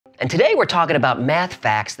And today we're talking about math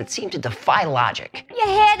facts that seem to defy logic. Your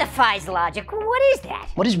hair defies logic. What is that?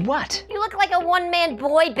 What is what? You look like a one-man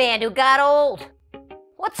boy band who got old.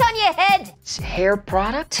 What's on your head? It's hair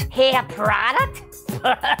product? Hair product?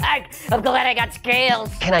 I'm glad I got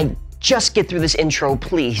scales. Can I just get through this intro,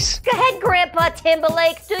 please? Go ahead, Grandpa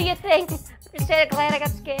Timberlake, do your thing. I'm just glad I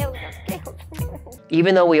got scales.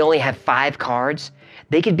 Even though we only have 5 cards,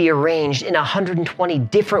 they could be arranged in 120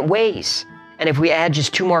 different ways. And if we add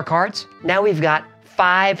just 2 more cards, now we've got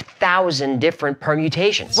 5,000 different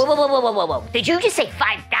permutations. Whoa. Did you just say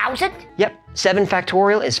 5,000? Yep, 7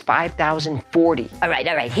 factorial is 5,040. All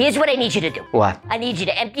right. Here's what I need you to do. What? I need you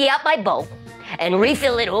to empty out my bowl and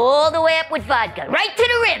refill it all the way up with vodka, right to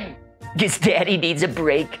the rim. Because Daddy needs a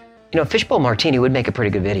break. You know, fishbowl martini would make a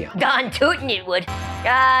pretty good video. Darn tootin' it would.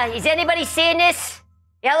 Is anybody seeing this?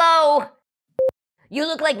 Hello? You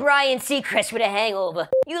look like Ryan Seacrest with a hangover.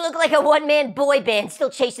 You look like a one-man boy band still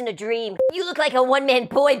chasing a dream. You look like a one-man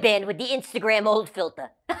boy band with the Instagram old filter.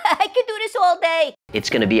 I could do this all day. It's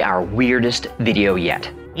gonna be our weirdest video yet.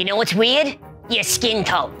 You know what's weird? Your skin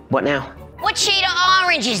tone. What now? What shade of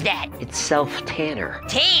orange is that? It's self-tanner.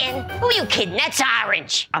 Tan? Who are you kidding? That's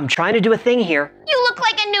orange. I'm trying to do a thing here. You look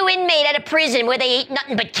like a new inmate at a prison where they eat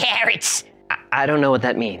nothing but carrots. I don't know what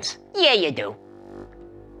that means. Yeah, you do.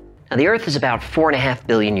 Now, the Earth is about 4.5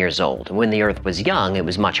 billion years old. When the Earth was young, it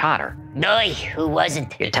was much hotter. Oy, who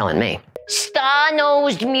wasn't? You're telling me.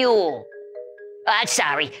 Star-nosed mule.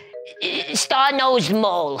 Sorry. Star-nosed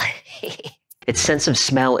mole. Its sense of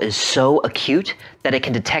smell is so acute that it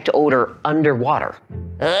can detect odor underwater.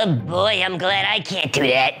 Oh boy, I'm glad I can't do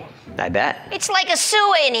that. I bet. It's like a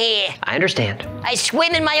sewer in here. I understand. I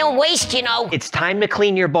swim in my own waste, you know. It's time to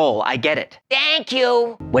clean your bowl. I get it. Thank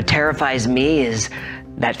you. What terrifies me is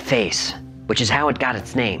that face, which is how it got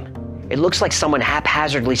its name. It looks like someone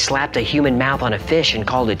haphazardly slapped a human mouth on a fish and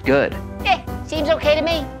called it good. Seems okay to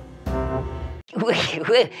me.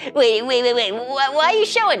 Wait. Why are you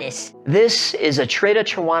showing this? This is a Treta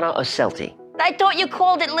Trawana ocelti. I thought you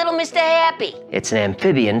called it Little Mr. Happy. It's an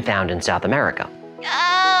amphibian found in South America. Oh,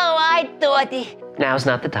 I thought... Now's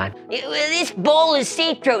not the time. This bowl is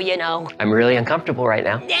see-through, you know. I'm really uncomfortable right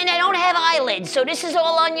now. And I don't have eyelids, so this is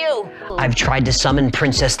all on you. I've tried to summon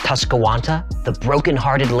Princess Tuscawanta, the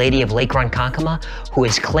broken-hearted lady of Lake Ronkonkoma, who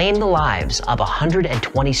has claimed the lives of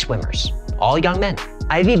 120 swimmers, all young men.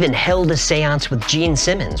 I've even held a seance with Gene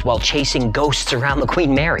Simmons while chasing ghosts around the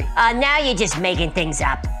Queen Mary. Now you're just making things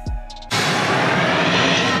up.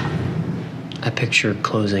 I picture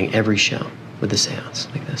closing every show with a seance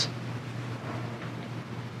like this.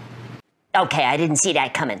 Okay, I didn't see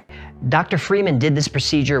that coming. Dr. Freeman did this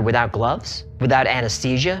procedure without gloves, without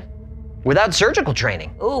anesthesia, without surgical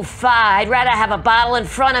training. Oof, I'd rather have a bottle in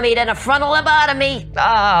front of me than a frontal lobotomy.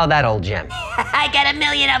 Oh, that old gem. I got a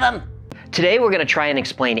million of them. Today we're gonna try and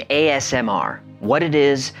explain ASMR, what it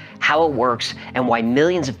is, how it works, and why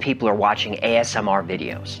millions of people are watching ASMR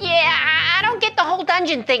videos. Yeah, I don't get the whole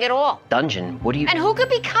dungeon thing at all. Dungeon? What do you... And who could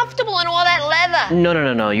be comfortable in all that leather?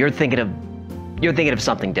 No. You're thinking of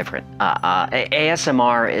something different.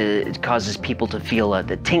 ASMR causes people to feel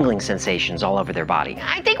the tingling sensations all over their body.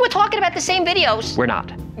 I think we're talking about the same videos. We're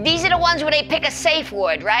not. These are the ones where they pick a safe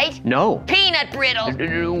word, right? No. Peanut brittle.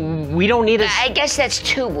 We don't need a... I guess that's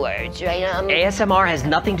 2 words, right? ASMR has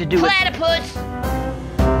nothing to do with... Platypus.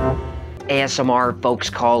 ASMR folks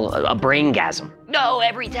call a braingasm. No,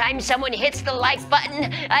 every time someone hits the like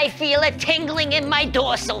button, I feel a tingling in my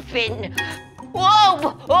dorsal fin.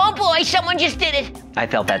 Whoa! Oh boy, someone just did it. I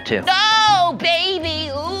felt that too. Oh, baby,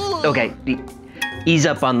 ooh. Okay, ease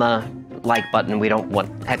up on the like button. We don't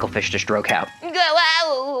want Hecklefish to stroke out.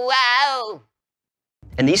 Wow.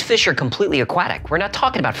 And these fish are completely aquatic. We're not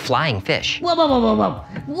talking about flying fish. Whoa.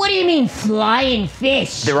 What do you mean flying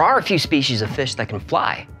fish? There are a few species of fish that can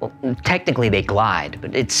fly. Well, technically they glide,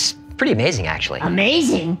 but it's pretty amazing actually.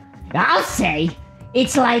 Amazing? I'll say.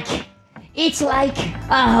 It's like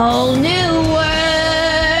a whole new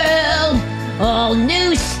world, all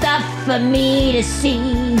new stuff for me to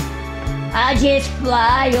see. I just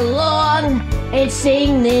fly along and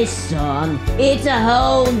sing this song. It's a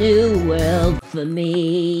whole new world for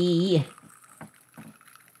me.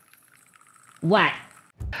 What?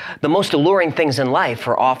 The most alluring things in life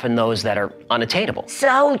are often those that are unattainable.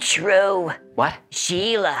 So true. What?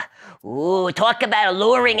 Sheila. Ooh, talk about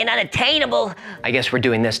alluring and unattainable. I guess we're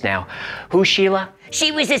doing this now. Who's Sheila?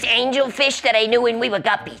 She was this angelfish that I knew when we were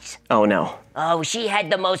guppies. Oh, no. Oh, she had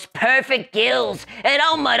the most perfect gills. And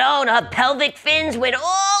oh, Madonna, her pelvic fins went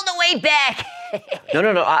all the way back.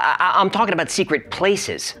 No. I'm talking about secret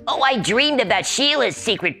places. Oh, I dreamed about Sheila's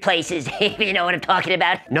secret places, if you know what I'm talking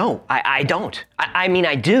about. No, I don't. I mean,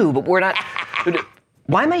 I do, but we're not...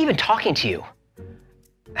 Why am I even talking to you?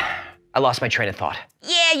 I lost my train of thought.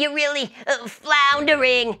 Yeah, you're really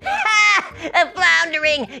floundering.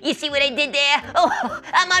 Floundering. You see what I did there? Oh,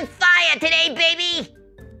 I'm on fire today, baby.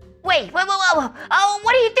 Wait, whoa. Oh,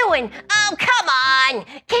 what are you doing? Oh, come on.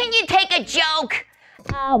 Can you take a joke?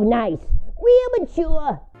 Oh, nice. Real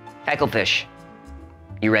mature. Hecklefish,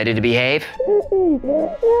 you ready to behave?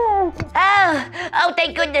 Oh,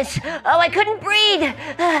 thank goodness. Oh, I couldn't breathe.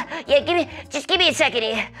 Yeah, just give me a second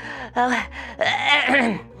here.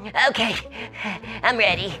 Okay, I'm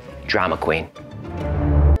ready. Drama queen.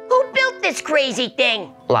 Who built this crazy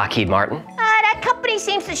thing? Lockheed Martin. That company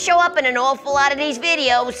seems to show up in an awful lot of these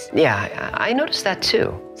videos. Yeah, I noticed that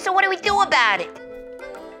too. So what do we do about it?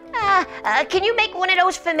 Can you make one of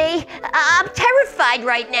those for me? I'm terrified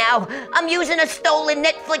right now. I'm using a stolen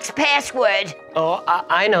Netflix password. Oh,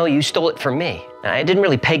 I know, you stole it from me. I didn't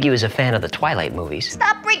really peg you as a fan of the Twilight movies.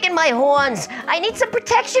 Stop breaking my horns. I need some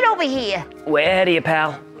protection over here. Way ahead of you,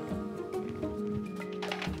 pal.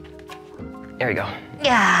 There you go.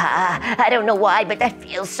 I don't know why, but that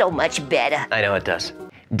feels so much better. I know it does.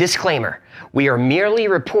 Disclaimer, we are merely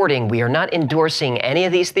reporting, we are not endorsing any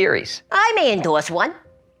of these theories. I may endorse one.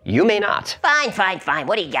 You may not. Fine.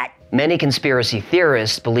 What do you got? Many conspiracy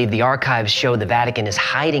theorists believe the archives show the Vatican is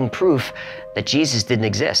hiding proof that Jesus didn't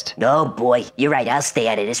exist. Oh boy, you're right, I'll stay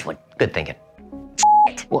out of this one. Good thinking.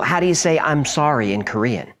 Well, how do you say I'm sorry in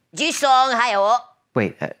Korean? Jisong hayo.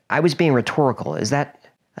 Wait, I was being rhetorical. Is that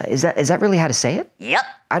really how to say it? Yep.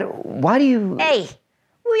 Why do you... Hey,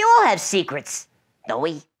 we all have secrets, don't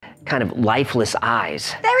we? Kind of lifeless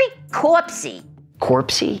eyes. Very corpsey.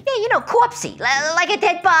 Corpsey? Yeah, you know, corpsey, like a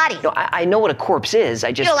dead body. No, I know what a corpse is,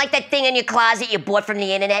 I just... You know, like that thing in your closet you bought from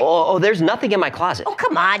the internet? Oh, there's nothing in my closet. Oh,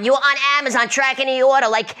 come on, you were on Amazon tracking the order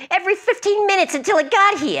like every 15 minutes until it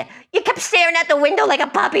got here. You kept staring out the window like a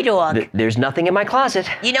puppy dog. There's nothing in my closet.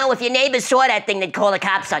 You know, if your neighbors saw that thing, they'd call the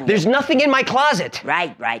cops on you. There's nothing in my closet.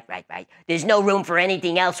 Right. There's no room for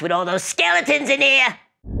anything else with all those skeletons in here.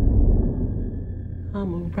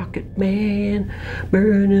 I'm a rocket man,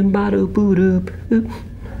 burning bottle boot up.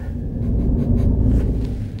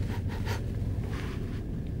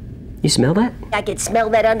 You smell that? I can smell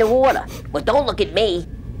that underwater. But don't look at me.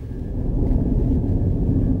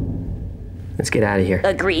 Let's get out of here.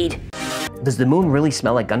 Agreed. Does the moon really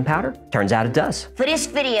smell like gunpowder? Turns out it does. For this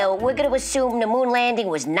video, we're gonna assume the moon landing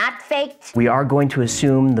was not faked. We are going to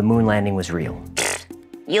assume the moon landing was real.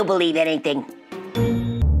 You'll believe anything.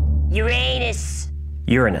 Uranus.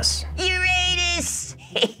 Uranus. Uranus.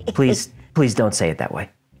 Please don't say it that way.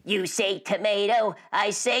 You say tomato, I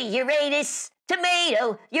say Uranus.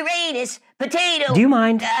 Tomato, Uranus, potato. Do you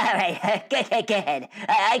mind? All right, go ahead.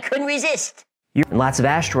 I couldn't resist. And lots of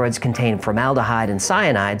asteroids contain formaldehyde and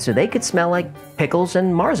cyanide, so they could smell like pickles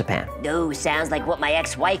and marzipan. No, sounds like what my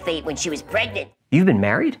ex-wife ate when she was pregnant. You've been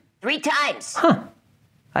married? 3 times. Huh.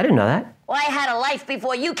 I didn't know that. Well, I had a life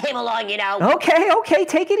before you came along, you know. Okay,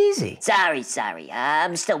 take it easy. Sorry.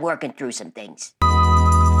 I'm still working through some things.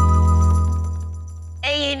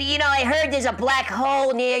 Hey, you know, I heard there's a black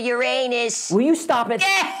hole near Uranus. Will you stop it?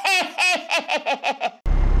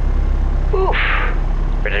 Oof.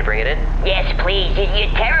 Ready to bring it in? Yes, please. You're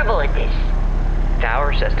terrible at this.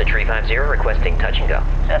 Tower, Cessna 350, requesting touch and go.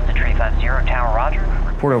 Cessna 350, Tower, roger.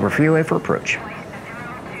 Report over freeway for approach.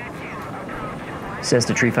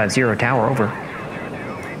 Cessna 350, Tower, over.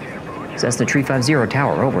 Cessna 350,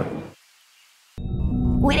 Tower, over.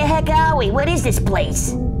 Where the heck are we? What is this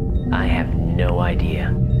place? I have no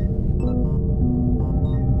idea.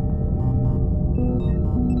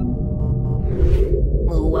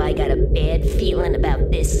 Ooh, I got a bad feeling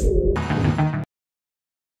about this.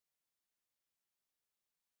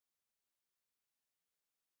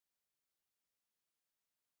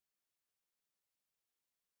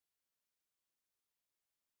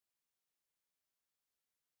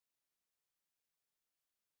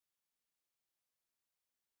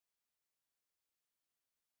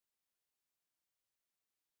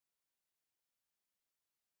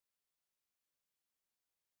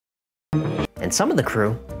 And some of the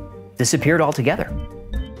crew disappeared altogether.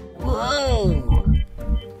 Whoa.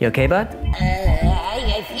 You okay, bud?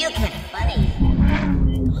 I feel kind of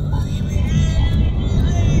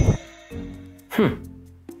funny.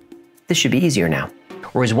 This should be easier now.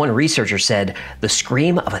 Or as one researcher said, the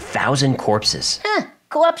scream of 1,000 corpses.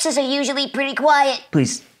 Corpses are usually pretty quiet.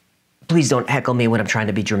 Please don't heckle me when I'm trying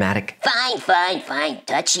to be dramatic. Fine.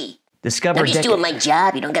 Touchy. Discover I'm just doing my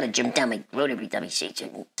job. You don't gotta jump down my throat every time I say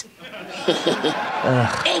something.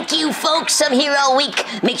 Thank you, folks. I'm here all week.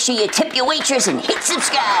 Make sure you tip your waitress and hit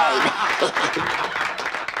subscribe.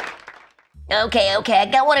 Okay, I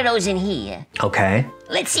got one of those in here. Okay.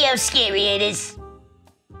 Let's see how scary it is.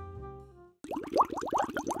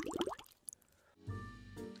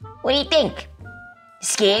 What do you think?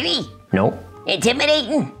 Scary? Nope.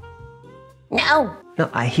 Intimidating? No? No,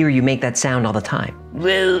 I hear you make that sound all the time.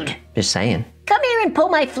 Rude. Just saying. Come here and pull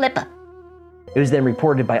my flipper. It was then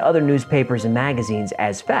reported by other newspapers and magazines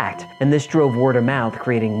as fact, and this drove word of mouth,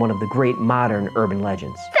 creating one of the great modern urban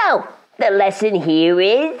legends. So, the lesson here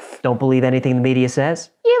is... Don't believe anything the media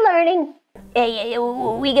says? You're learning. Hey,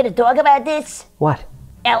 we gonna talk about this? What?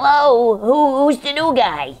 Hello, who's the new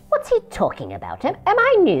guy? What's he talking about? Am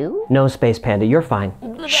I new? No, Space Panda, you're fine.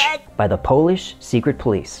 Shh. By the Polish secret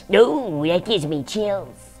police. No, that gives me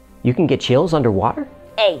chills. You can get chills underwater?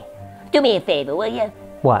 Hey, do me a favor, will you?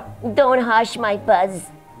 What? Don't hush my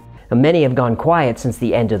buzz. Many have gone quiet since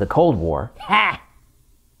the end of the Cold War. Ha!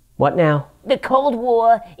 What now? The Cold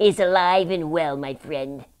War is alive and well, my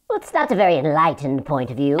friend. Well, it's not a very enlightened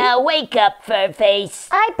point of view. Wake up, fur-face.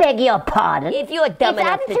 I beg your pardon. If you're dumb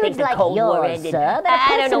enough to think the like Cold War yours, ended, sir,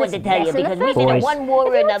 I don't know what to tell you because we've been in one war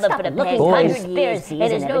or another for the past 100 years, and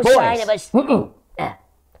there's no sign of us.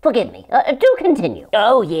 Forgive me. Do continue.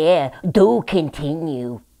 Oh yeah, do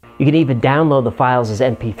continue. You can even download the files as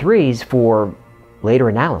MP3s for later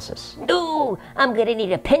analysis. Ooh, I'm gonna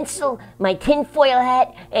need a pencil, my tinfoil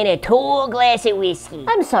hat, and a tall glass of whiskey.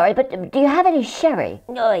 I'm sorry, but do you have any sherry?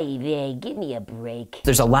 Oy vey, give me a break.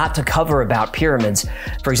 There's a lot to cover about pyramids.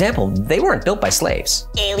 For example, they weren't built by slaves.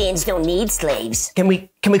 Aliens don't need slaves. Can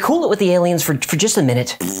we cool it with the aliens for just a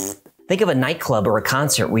minute? Think of a nightclub or a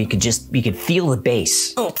concert where you could feel the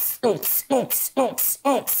bass. Right.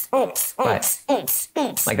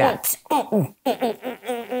 Like that.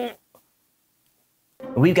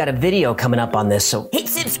 We've got a video coming up on this, so Hit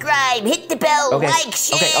subscribe, hit the bell, Okay, like,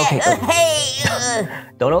 share. okay.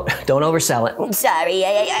 Don't oversell it. I'm sorry,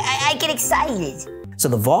 I get excited. So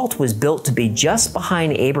the vault was built to be just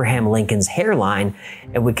behind Abraham Lincoln's hairline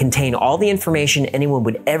and would contain all the information anyone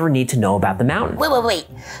would ever need to know about the mountain. Wait.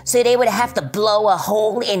 So they would have to blow a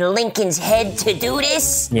hole in Lincoln's head to do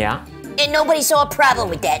this? Yeah. And nobody saw a problem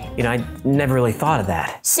with that. You know, I never really thought of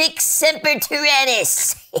that. Sic semper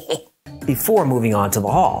tyrannis. Before moving on to the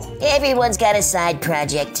hall. Everyone's got a side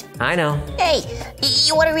project. I know. Hey,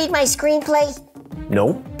 you want to read my screenplay?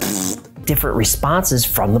 Nope. Different responses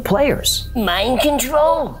from the players. Mind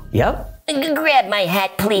control. Yep. Grab my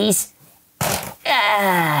hat, please.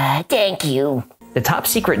 Thank you. The top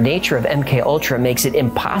secret nature of MK Ultra makes it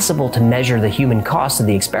impossible to measure the human cost of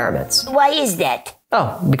the experiments. Why is that?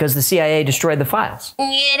 Oh, because the CIA destroyed the files.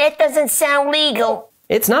 Yeah, that doesn't sound legal.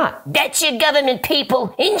 It's not. That's your government,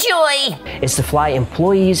 people. Enjoy. It's to fly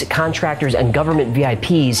employees, contractors, and government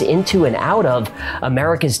VIPs into and out of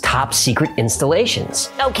America's top secret installations.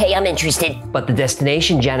 Okay, I'm interested. But the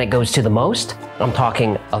destination Janet goes to the most, I'm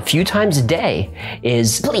talking a few times a day,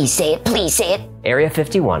 is Please say it, please say it. Area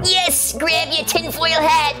 51. Yes, grab your tinfoil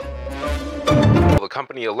hat. The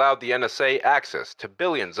company allowed the NSA access to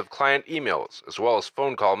billions of client emails, as well as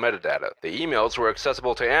phone call metadata. The emails were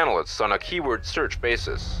accessible to analysts on a keyword search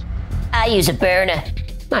basis. I use a burner.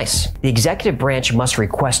 Nice. The executive branch must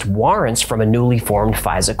request warrants from a newly formed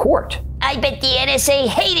FISA court. I bet the NSA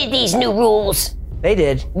hated these new rules. They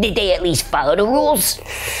did. Did they at least follow the rules?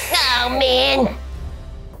 Oh, man.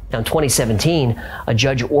 Now, in 2017, a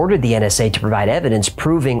judge ordered the NSA to provide evidence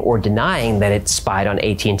proving or denying that it spied on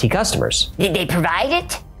AT&T customers. Did they provide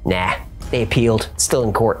it? Nah, they appealed. It's still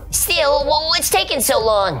in court. Still, what's taking so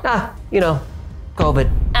long?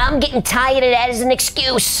 COVID. I'm getting tired of that as an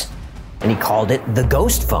excuse. And he called it the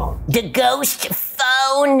ghost phone. The ghost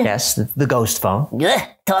phone? Yes, the ghost phone. Ugh,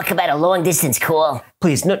 talk about a long-distance call.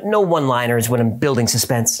 Please, no one-liners when I'm building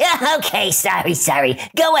suspense. Okay, sorry.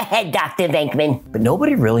 Go ahead, Dr. Venkman. But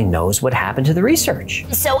nobody really knows what happened to the research.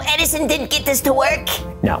 So Edison didn't get this to work?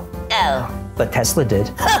 No. Oh. But Tesla did.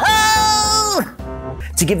 Ho-ho!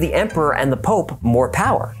 To give the emperor and the pope more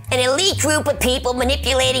power. An elite group of people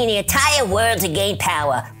manipulating the entire world to gain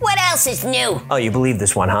power. What else is new? Oh, you believe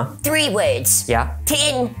this one, huh? 3 words. Yeah?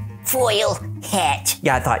 Tin, foil, hat.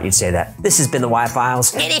 Yeah, I thought you'd say that. This has been the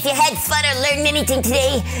Y-Files. And if you had fun or learned anything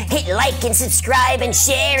today, hit like and subscribe and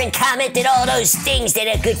share and comment and all those things that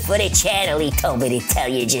are good for the channel he told me to tell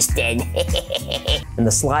you just then. And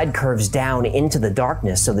the slide curves down into the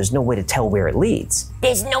darkness, so there's no way to tell where it leads.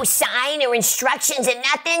 There's no sign or instructions and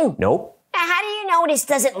nothing? Nope. How do you know this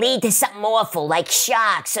doesn't lead to something awful like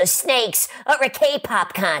sharks or snakes or a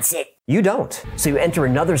K-pop concert? You don't. So you enter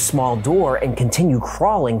another small door and continue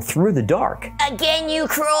crawling through the dark. Again, you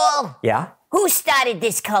crawl? Yeah? Who started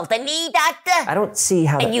this cult? Me, Doctor? I don't see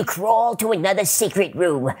how And you crawl to another secret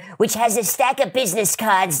room, which has a stack of business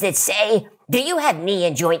cards that say, do you have knee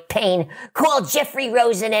and joint pain? Call Jeffrey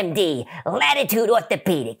Rosen, MD, Latitude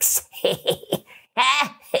Orthopedics. Huh?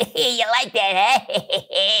 You like that,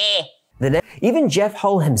 huh? Even Jeff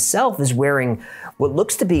Hull himself is wearing what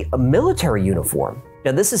looks to be a military uniform.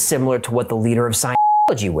 Now, this is similar to what the leader of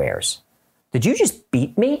Scientology wears. Did you just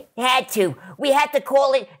beat me? Had to. We had to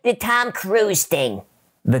call it the Tom Cruise thing.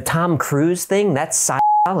 The Tom Cruise thing? That's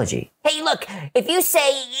Scientology. Hey, look, if you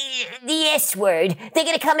say the S word, they're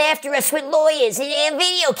gonna come after us with lawyers and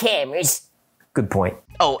video cameras. Good point.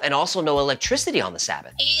 Oh, and also no electricity on the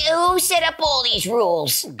Sabbath. Who set up all these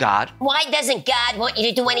rules? God. Why doesn't God want you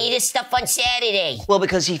to do any of this stuff on Saturday? Well,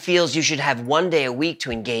 because he feels you should have one day a week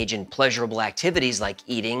to engage in pleasurable activities like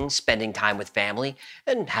eating, spending time with family,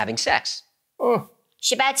 and having sex.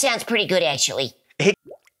 Shabbat sounds pretty good, actually. Hey.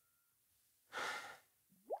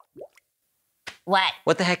 What?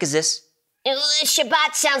 What the heck is this?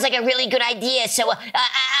 Shabbat sounds like a really good idea, so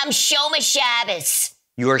I'm Shomer Shabbos.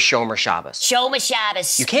 You're Shomer Shabbos. Shomer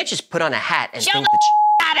Shabbos. You can't just put on a hat and Shomer think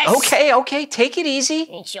that... Shabbos. Okay, take it easy.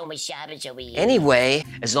 Shomer Shabbos over here. Anyway,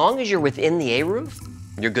 as long as you're within the A-roof,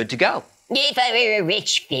 you're good to go. If I were a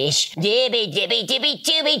rich fish, dibby dibby dibby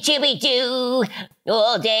dibby dibby doo,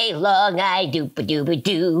 all day long I doopa dooba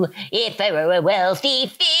doo. If I were a wealthy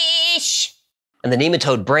fish. And the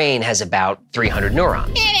nematode brain has about 300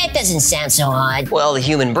 neurons. That doesn't sound so hard. Well, the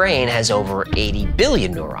human brain has over 80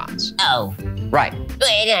 billion neurons. Oh. Right. But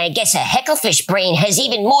I guess a Hecklefish brain has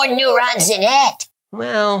even more neurons than that.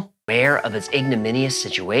 Well, aware of its ignominious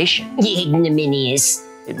situation. Ignominious.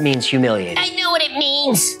 It means humiliating. I know what it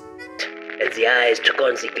means. And the eyes took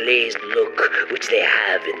on the glazed look which they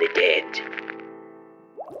have in the dead.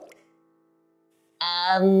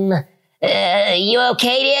 You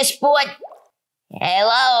okay there, sport?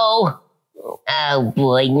 Hello? Oh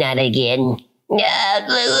boy, not again.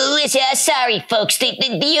 Listen, sorry folks, the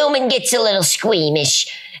human gets a little squeamish.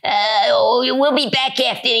 We'll be back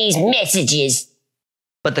after these messages.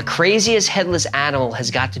 But the craziest headless animal has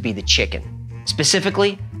got to be the chicken.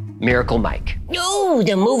 Specifically, Miracle Mike. No,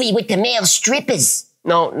 the movie with the male strippers.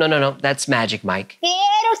 No, that's Magic Mike. Yeah,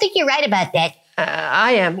 I don't think you're right about that.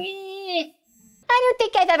 I am. I don't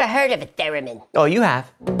think I've ever heard of a theremin. Oh, you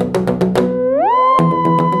have.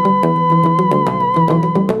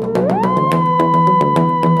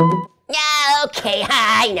 Okay,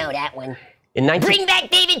 I know that one. Bring back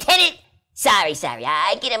David Tennant! Sorry,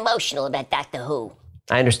 I get emotional about Doctor Who.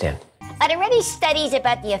 I understand. Are there any studies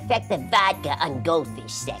about the effect of vodka on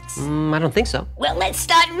goldfish sex? I don't think so. Well, let's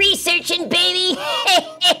start researching, baby!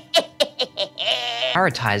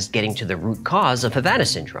 Prioritized getting to the root cause of Havana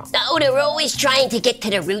syndrome. Oh, they're always trying to get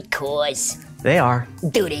to the root cause. They are.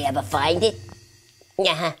 Do they ever find it?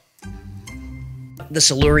 Uh-huh. The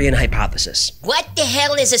Silurian hypothesis. What the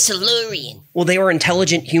hell is a Silurian? Well, they were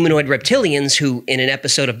intelligent humanoid reptilians who, in an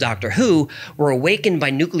episode of Doctor Who, were awakened by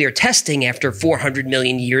nuclear testing after 400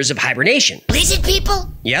 million years of hibernation. Lizard people?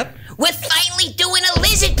 Yep. We're finally doing a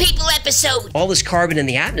lizard people episode! All this carbon in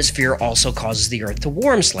the atmosphere also causes the Earth to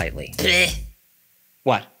warm slightly. Bleh.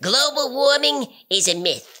 What? Global warming is a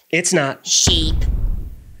myth. It's not. Sheep.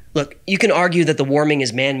 Look, you can argue that the warming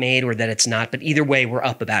is man-made or that it's not, but either way, we're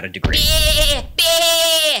up about a degree. Bleh,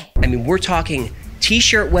 bleh. I mean, we're talking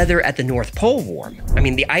t-shirt weather at the North Pole warm. I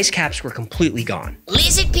mean, the ice caps were completely gone.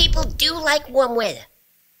 Lizard people do like warm weather.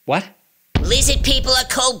 What? Lizard people are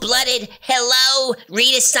cold-blooded. Hello?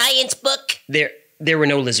 Read a science book? There were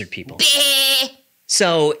no lizard people. Bleh.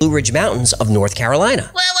 So, Blue Ridge Mountains of North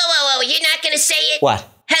Carolina. Whoa. You're not gonna say it? What?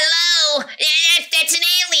 Hello? That's an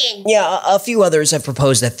alien. Yeah, a few others have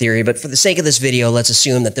proposed that theory, but for the sake of this video, let's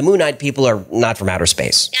assume that the Moonite people are not from outer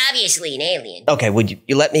space. Obviously an alien. Okay, would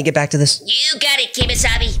you let me get back to this? You got it,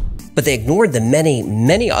 Kimasabi. But they ignored the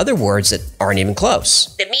many other words that aren't even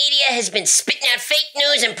close. The media has been spitting out fake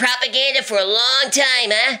news and propaganda for a long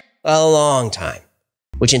time, huh? A long time.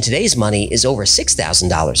 Which in today's money is over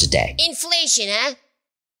 $6,000 a day. Inflation, huh?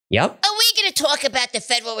 Yep. Are we gonna talk about the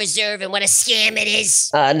Federal Reserve and what a scam it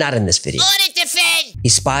is? Not in this video. Audit the Fed! He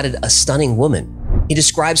spotted a stunning woman. He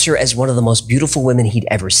describes her as one of the most beautiful women he'd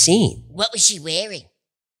ever seen. What was she wearing?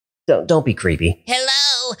 Don't be creepy.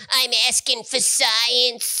 Hello? I'm asking for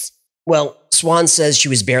science. Well, Swan says she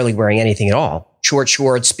was barely wearing anything at all. Short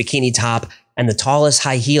shorts, bikini top, and the tallest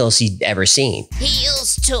high heels he'd ever seen.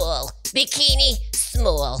 Heels tall, bikini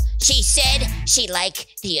small. She said she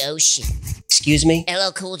liked the ocean. Excuse me?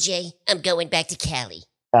 LL Cool J, I'm going back to Cali.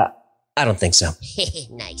 I don't think so.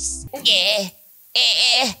 Nice.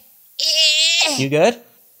 You good?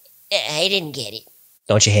 I didn't get it.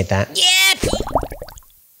 Don't you hate that? Yep.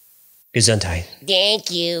 Gesundheit.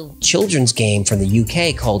 Thank you. Children's game from the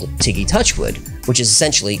UK called Tiggy Touchwood, which is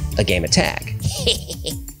essentially a game of tag.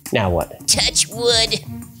 Now what? Touch wood.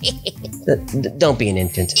 Don't be an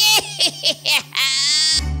infant.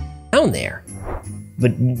 Down there.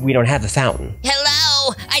 But we don't have a fountain.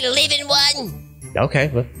 Hello, I live in one.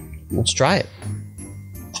 Okay, let's try it.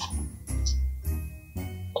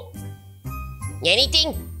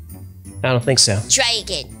 Anything? I don't think so. Try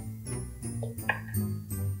again.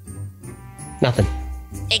 Nothing.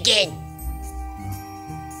 Again.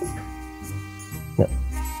 No.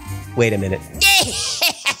 Wait a minute.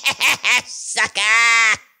 Sucker!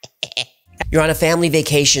 You're on a family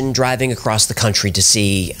vacation driving across the country to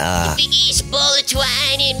see, Biggest ball of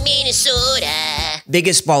twine in Minnesota.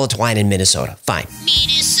 biggest ball of twine in Minnesota. Fine.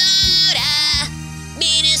 Minnesota.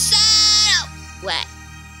 What?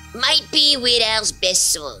 Might be Weird Al's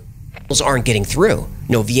best song. Those aren't getting through.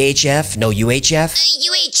 No VHF, no UHF.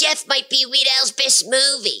 UHF might be Weird Al's best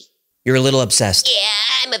movie. You're a little obsessed. Yeah,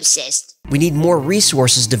 I'm obsessed. We need more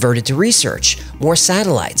resources diverted to research, more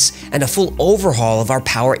satellites, and a full overhaul of our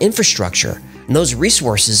power infrastructure. And those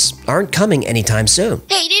resources aren't coming anytime soon.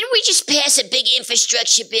 Hey, didn't we just pass a big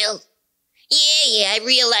infrastructure bill? Yeah, I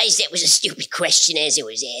realized that was a stupid question as I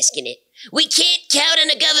was asking it. We can't count on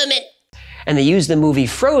the government. And they used the movie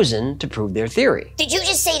Frozen to prove their theory. Did you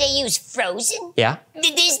just say they use Frozen? Yeah, The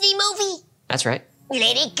Disney movie? that's right.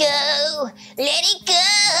 Let it go, let it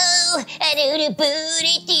go.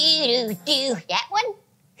 Do. That one?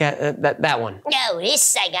 Yeah, that one. No,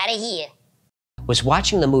 this I gotta hear. Was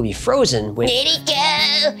watching the movie Frozen when... Let it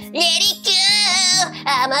go, let it go.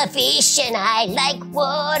 I'm a fish and I like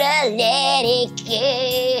water. Let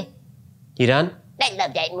it go. You done? I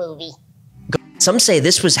love that movie. Some say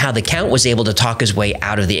this was how the Count was able to talk his way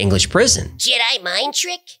out of the English prison. Jedi mind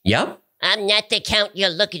trick? Yup. I'm not the Count you're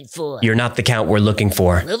looking for. You're not the Count we're looking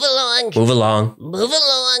for. Move along. Move along. Move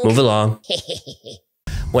along. Move along.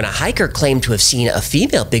 When a hiker claimed to have seen a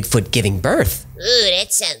female Bigfoot giving birth. Ooh,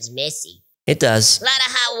 that sounds messy. It does. A lot of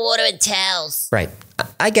hot water and towels. Right.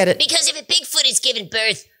 I get it. Because if a Bigfoot is giving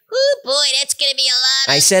birth, ooh boy, that's gonna be a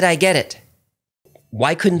lot I said I get it.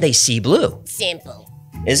 Why couldn't they see blue? simple.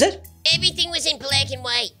 Is it? Everything was in black and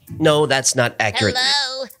white. No, that's not accurate.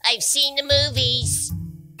 Hello, I've seen the movies.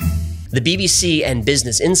 The BBC and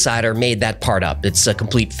Business Insider made that part up. It's a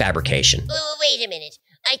complete fabrication. Oh, wait a minute.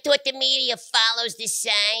 I thought the media follows the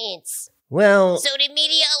science. Well, So the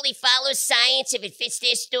media only follows science if it fits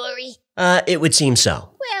their story? it would seem so.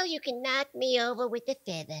 Well, you can knock me over with a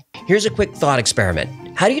feather. Here's a quick thought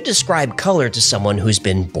experiment. How do you describe color to someone who's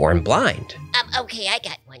been born blind? Okay, I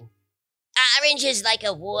got one. Orange is like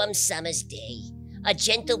a warm summer's day. A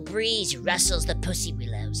gentle breeze rustles the pussy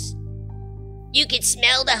willows. You can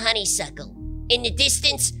smell the honeysuckle. In the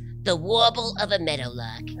distance, the warble of a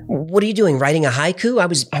meadowlark. What are you doing, writing a haiku? I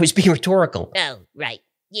was being rhetorical. Oh, right.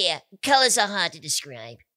 Yeah, colors are hard to describe.